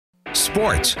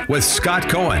Sports with Scott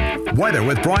Cohen. Weather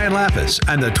with Brian Lapis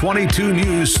and the 22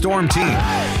 News Storm Team.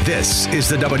 This is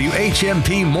the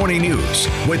WHMP Morning News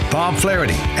with Bob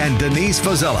Flaherty and Denise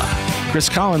Fazella. Chris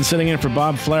Collins sitting in for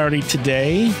Bob Flaherty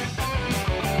today.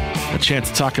 A chance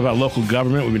to talk about local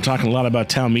government. We've been talking a lot about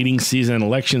town meeting season and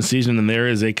election season, and there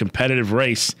is a competitive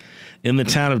race in the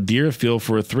town of Deerfield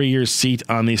for a 3-year seat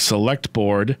on the Select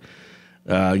Board.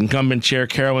 Incumbent Chair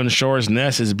Carolyn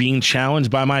Shores-Ness is being challenged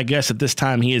by my guest at this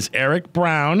time. He is Erich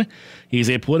Brown. He's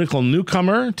a political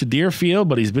newcomer to Deerfield,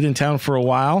 but he's been in town for a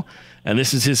while, and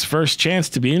this is his first chance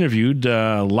to be interviewed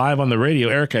live on the radio.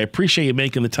 Erich, I appreciate you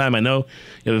making the time. I know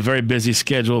you have a very busy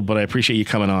schedule, but I appreciate you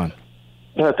coming on.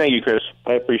 Thank you, Chris.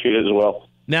 I appreciate it as well.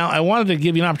 Now, I wanted to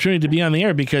give you an opportunity to be on the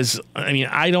air because, I mean,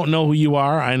 I don't know who you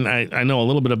are. I know a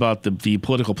little bit about the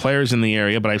political players in the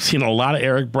area, but I've seen a lot of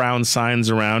Erich Brown signs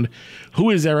around. Who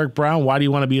is Erich Brown? Why do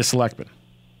you want to be a selectman?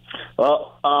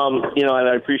 Well, and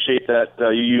I appreciate that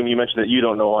you mentioned that you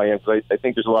don't know who I am, because I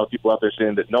think there's a lot of people out there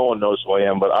saying that no one knows who I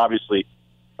am, but obviously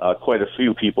quite a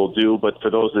few people do. But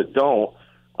for those that don't,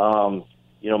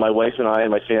 my wife and I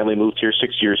and my family moved here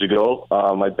 6 years ago.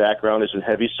 My background is in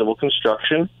heavy civil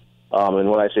construction. And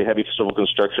when I say heavy civil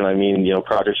construction, I mean,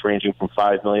 projects ranging from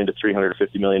 $5 million to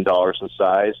 $350 million in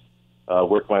size.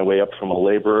 Worked my way up from a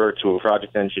laborer to a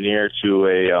project engineer to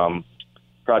a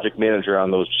project manager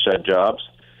on those said jobs.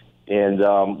 And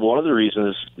one of the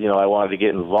reasons, I wanted to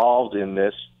get involved in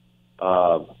this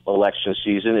election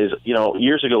season is,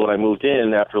 years ago when I moved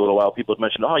in, after a little while, people had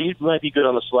mentioned, oh, you might be good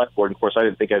on the select board. And of course, I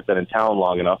didn't think I'd been in town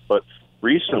long enough. But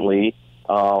recently,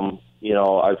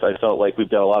 I felt like we've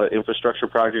got a lot of infrastructure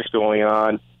projects going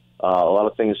on, a lot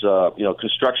of things,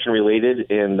 construction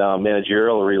related and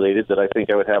managerial related that I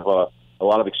think I would have a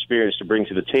lot of experience to bring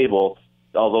to the table,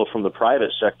 although from the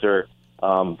private sector,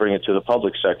 bring it to the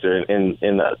public sector. And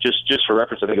just for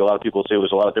reference, I think a lot of people say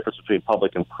there's a lot of difference between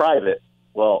public and private.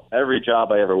 Well, every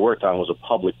job I ever worked on was a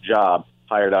public job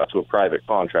hired out to a private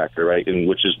contractor, right? And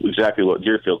which is exactly what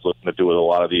Deerfield's looking to do with a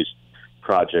lot of these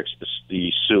projects,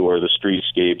 the sewer, the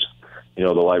streetscapes, the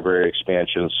library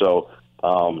expansion. So,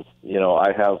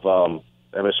 I have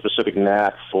a specific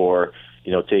knack for,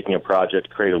 taking a project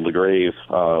cradle to grave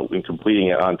and completing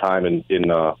it on time and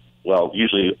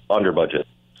usually under budget.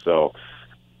 So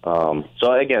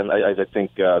again, I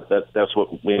think that's what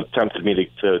tempted me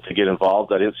to get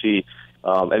involved. I didn't see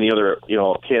any other,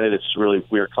 candidates really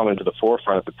were coming to the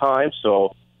forefront at the time.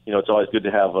 So, it's always good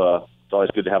to have a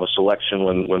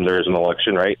selection when there is an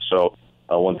election, right? So,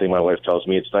 one thing my wife tells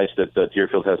me, it's nice that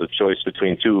Deerfield has a choice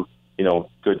between two,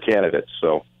 good candidates.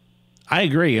 So, I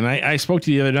agree, and I spoke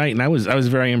to you the other night, and I was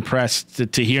very impressed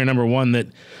to hear, number one, that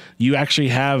you actually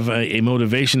have a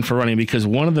motivation for running, because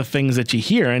one of the things that you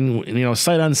hear, and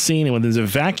sight unseen, and when there's a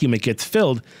vacuum, it gets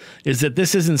filled, is that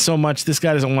this isn't so much this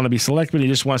guy doesn't want to be selectman, he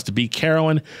just wants to beat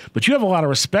Carolyn, but you have a lot of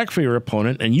respect for your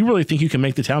opponent, and you really think you can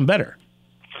make the town better.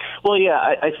 Well, yeah,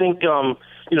 I think.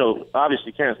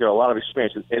 Obviously, Karen's got a lot of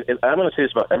experience, and I'm going to say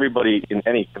this about everybody in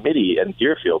any committee in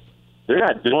Deerfield. They're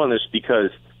not doing this because,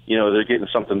 they're getting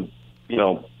something,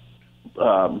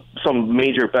 some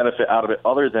major benefit out of it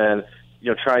other than,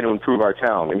 trying to improve our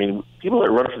town. I mean, people that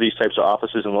run for these types of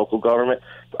offices in local government,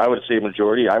 I would say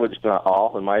majority, not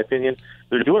all, in my opinion,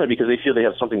 they're doing it because they feel they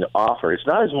have something to offer. It's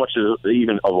not as much as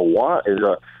even of a want as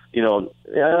a, I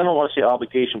don't want to say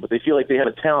obligation, but they feel like they have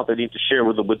a talent they need to share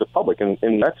with the public, and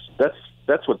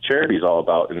that's what charity is all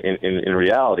about in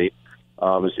reality,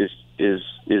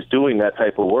 is doing that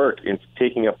type of work and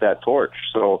taking up that torch.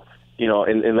 So,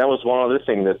 and that was one other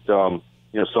thing that,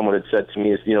 someone had said to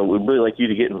me is, we'd really like you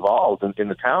to get involved in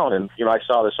the town. And, I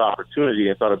saw this opportunity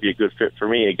and thought it'd be a good fit for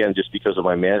me, again, just because of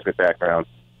my management background.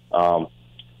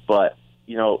 But,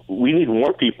 we need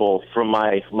more people from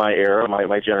my era,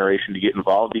 my generation to get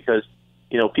involved because,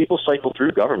 people cycle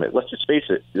through government. Let's just face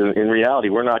it. In reality,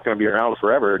 we're not going to be around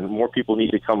forever, and more people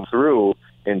need to come through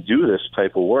and do this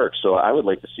type of work. So I would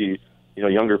like to see,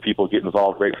 younger people get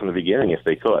involved right from the beginning if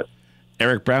they could.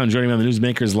 Erich Brown joining me on the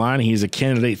Newsmakers line. He's a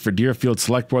candidate for Deerfield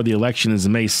Select Board. The election is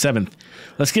May 7th.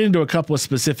 Let's get into a couple of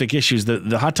specific issues.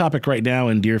 The hot topic right now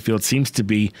in Deerfield seems to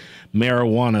be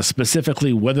marijuana,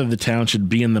 specifically whether the town should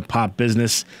be in the pot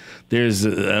business. There's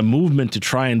a movement to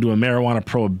try and do a marijuana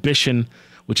prohibition,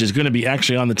 which is going to be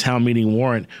actually on the town meeting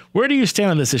warrant. Where do you stand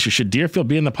on this issue? Should Deerfield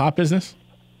be in the pot business?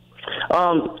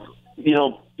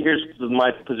 Here's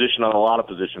my position on a lot of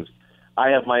positions. I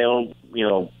have my own,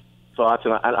 thoughts,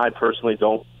 and I personally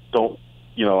don't,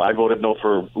 I voted no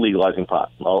for legalizing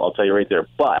pot. I'll tell you right there.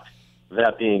 But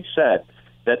that being said,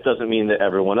 that doesn't mean that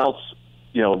everyone else,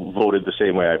 voted the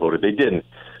same way I voted. They didn't.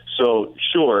 So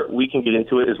sure, we can get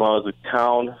into it as long as the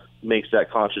town makes that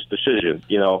conscious decision.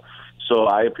 So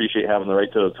I appreciate having the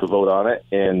right to vote on it.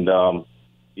 And,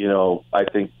 I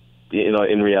think,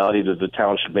 in reality, the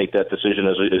town should make that decision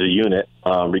as a unit,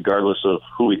 regardless of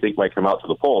who we think might come out to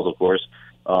the polls, of course.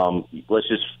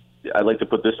 I'd like to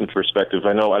put this in perspective.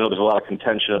 I know there's a lot of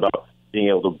contention about being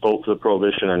able to vote for the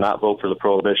prohibition or not vote for the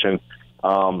prohibition.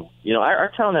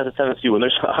 Our town has a tendency, when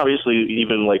there's obviously,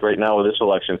 even like right now with this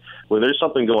election, when there's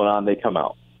something going on, they come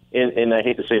out. And I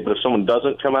hate to say it, but if someone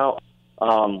doesn't come out,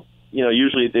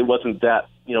 usually it wasn't that,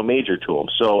 major to them.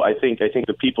 So I think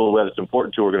the people that it's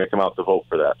important to are going to come out to vote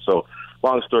for that. So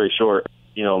long story short,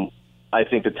 I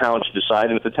think the town should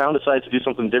decide. And if the town decides to do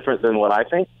something different than what I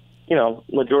think,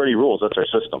 majority rules. That's our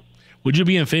system. Would you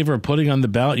be in favor of putting on the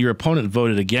ballot? Your opponent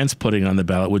voted against putting on the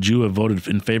ballot. Would you have voted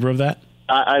in favor of that?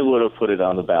 I would have put it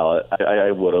on the ballot.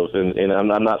 I would have. And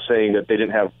I'm not saying that they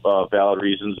didn't have valid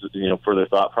reasons, for their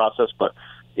thought process, but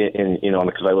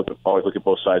because I always look at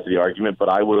both sides of the argument, but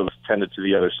I would have tended to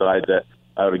the other side, that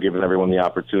I would have given everyone the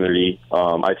opportunity.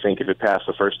 I think if it passed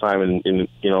the first time, and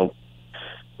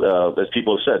as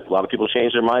people have said, a lot of people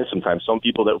change their minds sometimes. Some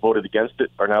people that voted against it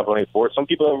are now voting for it. Some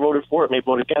people that voted for it may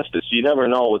vote against it. So you never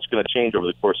know what's going to change over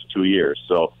the course of 2 years.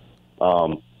 So,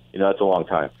 that's a long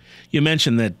time. You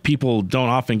mentioned that people don't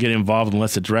often get involved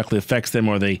unless it directly affects them,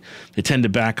 or they tend to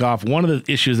back off. One of the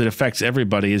issues that affects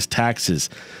everybody is taxes.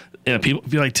 People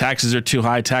feel like taxes are too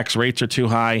high, tax rates are too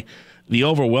high. The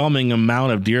overwhelming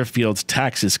amount of Deerfield's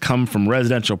taxes come from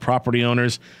residential property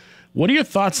owners. What are your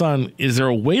thoughts on, is there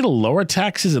a way to lower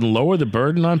taxes and lower the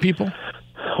burden on people?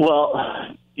 Well,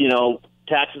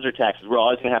 taxes are taxes. We're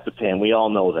always going to have to pay them. We all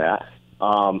know that.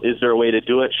 Is there a way to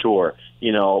do it? Sure.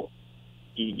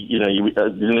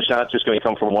 It's not just going to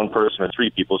come from one person or three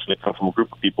people. It's going to come from a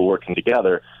group of people working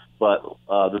together. But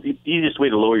the easiest way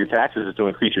to lower your taxes is to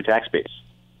increase your tax base,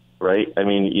 right? I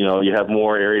mean, you have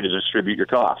more area to distribute your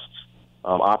costs.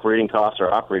 Operating costs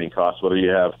are operating costs, whether you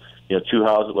have, two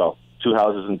houses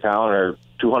in town or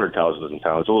 200 houses in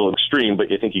town. It's a little extreme,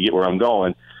 but I think you get where I'm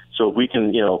going. So if we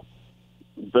can,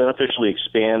 beneficially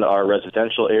expand our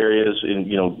residential areas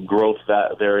and, growth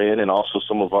that they're in, and also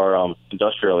some of our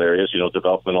industrial areas,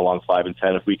 development along 5 and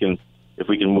 10, if we can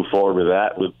move forward with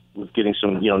that, with getting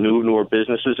some, newer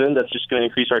businesses in, that's just going to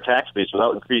increase our tax base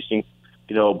without increasing,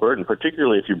 burden,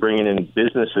 particularly if you're bringing in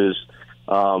businesses,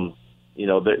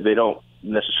 they don't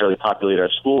necessarily populate our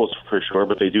schools for sure,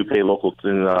 but they do pay local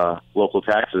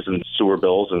taxes and sewer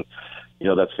bills, and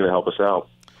that's going to help us out.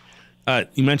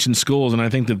 You mentioned schools, and I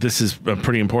think that this is a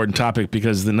pretty important topic,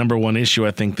 because the number one issue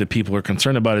I think that people are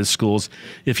concerned about is schools.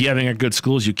 If you're having good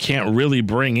schools, you can't really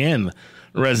bring in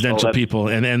residential people,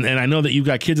 and I know that you've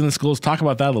got kids in the schools. Talk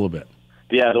about that a little bit.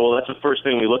 Yeah, well, that's the first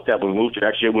thing we looked at when we moved here.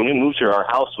 Actually, when we moved here, our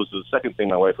house was the second thing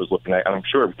my wife was looking at, and I'm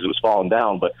sure because it was falling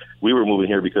down, but we were moving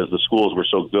here because the schools were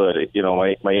so good.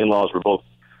 My in-laws were both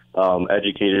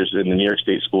educators in the New York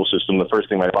State school system. The first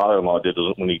thing my father-in-law did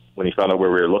was when he found out where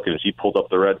we were looking, is he pulled up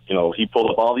he pulled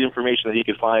up all the information that he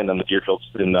could find on the Deerfield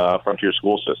Frontier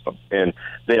school system, and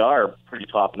they are pretty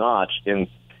top-notch, and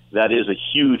that is a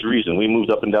huge reason. We moved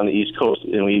up and down the East Coast,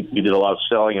 and we did a lot of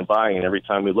selling and buying, and every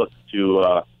time we looked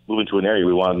to move into an area,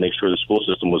 we wanted to make sure the school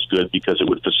system was good, because it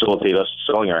would facilitate us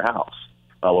selling our house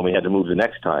when we had to move the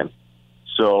next time.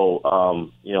 So,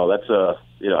 that's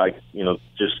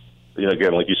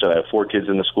again, like you said, I have 4 kids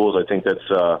in the schools. I think that's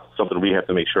something we have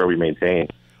to make sure we maintain.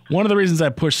 One of the reasons I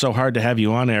pushed so hard to have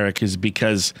you on, Erich, is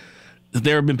because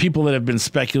there have been people that have been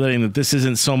speculating that this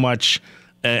isn't so much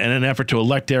an effort to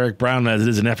elect Erich Brown as it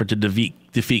is an effort to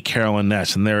defeat Carolyn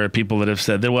Ness. And there are people that have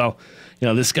said that,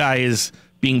 this guy is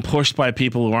being pushed by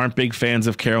people who aren't big fans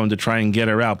of Carolyn to try and get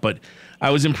her out. But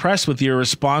I was impressed with your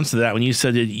response to that when you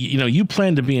said that, you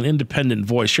plan to be an independent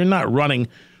voice. You're not running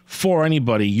for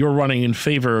anybody. You're running in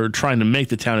favor of trying to make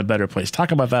the town a better place.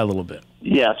 Talk about that a little bit.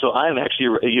 Yeah, so I'm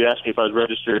actually, you asked me if I was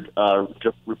registered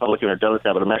Republican or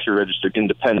Democrat, but I'm actually registered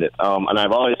independent. And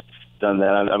I've always done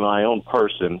that. I'm my own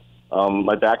person.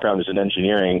 My background is in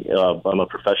engineering. I'm a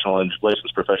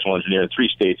licensed professional engineer in 3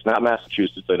 states, not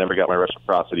Massachusetts. I never got my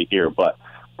reciprocity here, but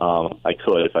I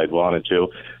could if I'd wanted to.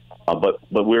 But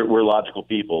we're logical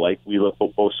people. Like, we look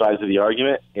at both sides of the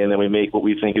argument, and then we make what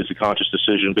we think is a conscious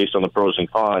decision based on the pros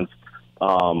and cons.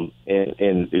 And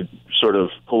it, sort of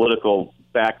political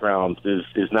background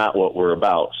is not what we're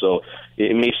about. So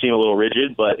it may seem a little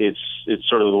rigid, but it's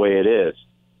sort of the way it is.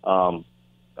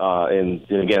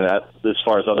 And again, as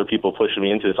far as other people pushing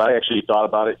me into this, I actually thought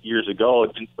about it years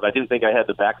ago, but I didn't think I had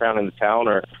the background in the town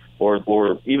or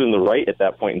even the right at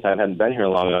that point in time. I hadn't been here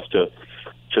long enough to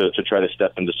try to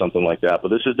step into something like that. But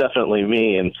this is definitely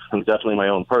me, and I'm definitely my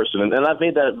own person. And I've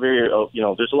made that very,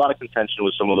 there's a lot of contention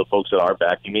with some of the folks that are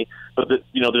backing me, but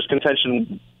there's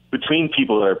contention between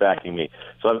people that are backing me.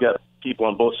 So I've got people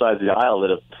on both sides of the aisle that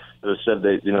have said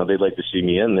they'd like to see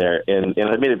me in there, and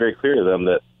I've made it very clear to them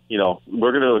that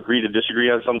we're going to agree to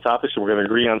disagree on some topics, and we're going to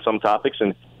agree on some topics,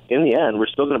 and in the end, we're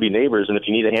still going to be neighbors. And if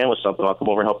you need a hand with something, I'll come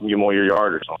over and help you mow your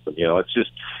yard or something. It's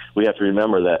just we have to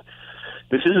remember that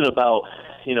this isn't about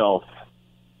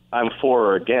I'm for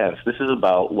or against. This is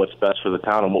about what's best for the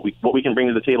town and what we can bring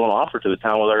to the table and offer to the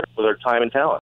town with our time and talent.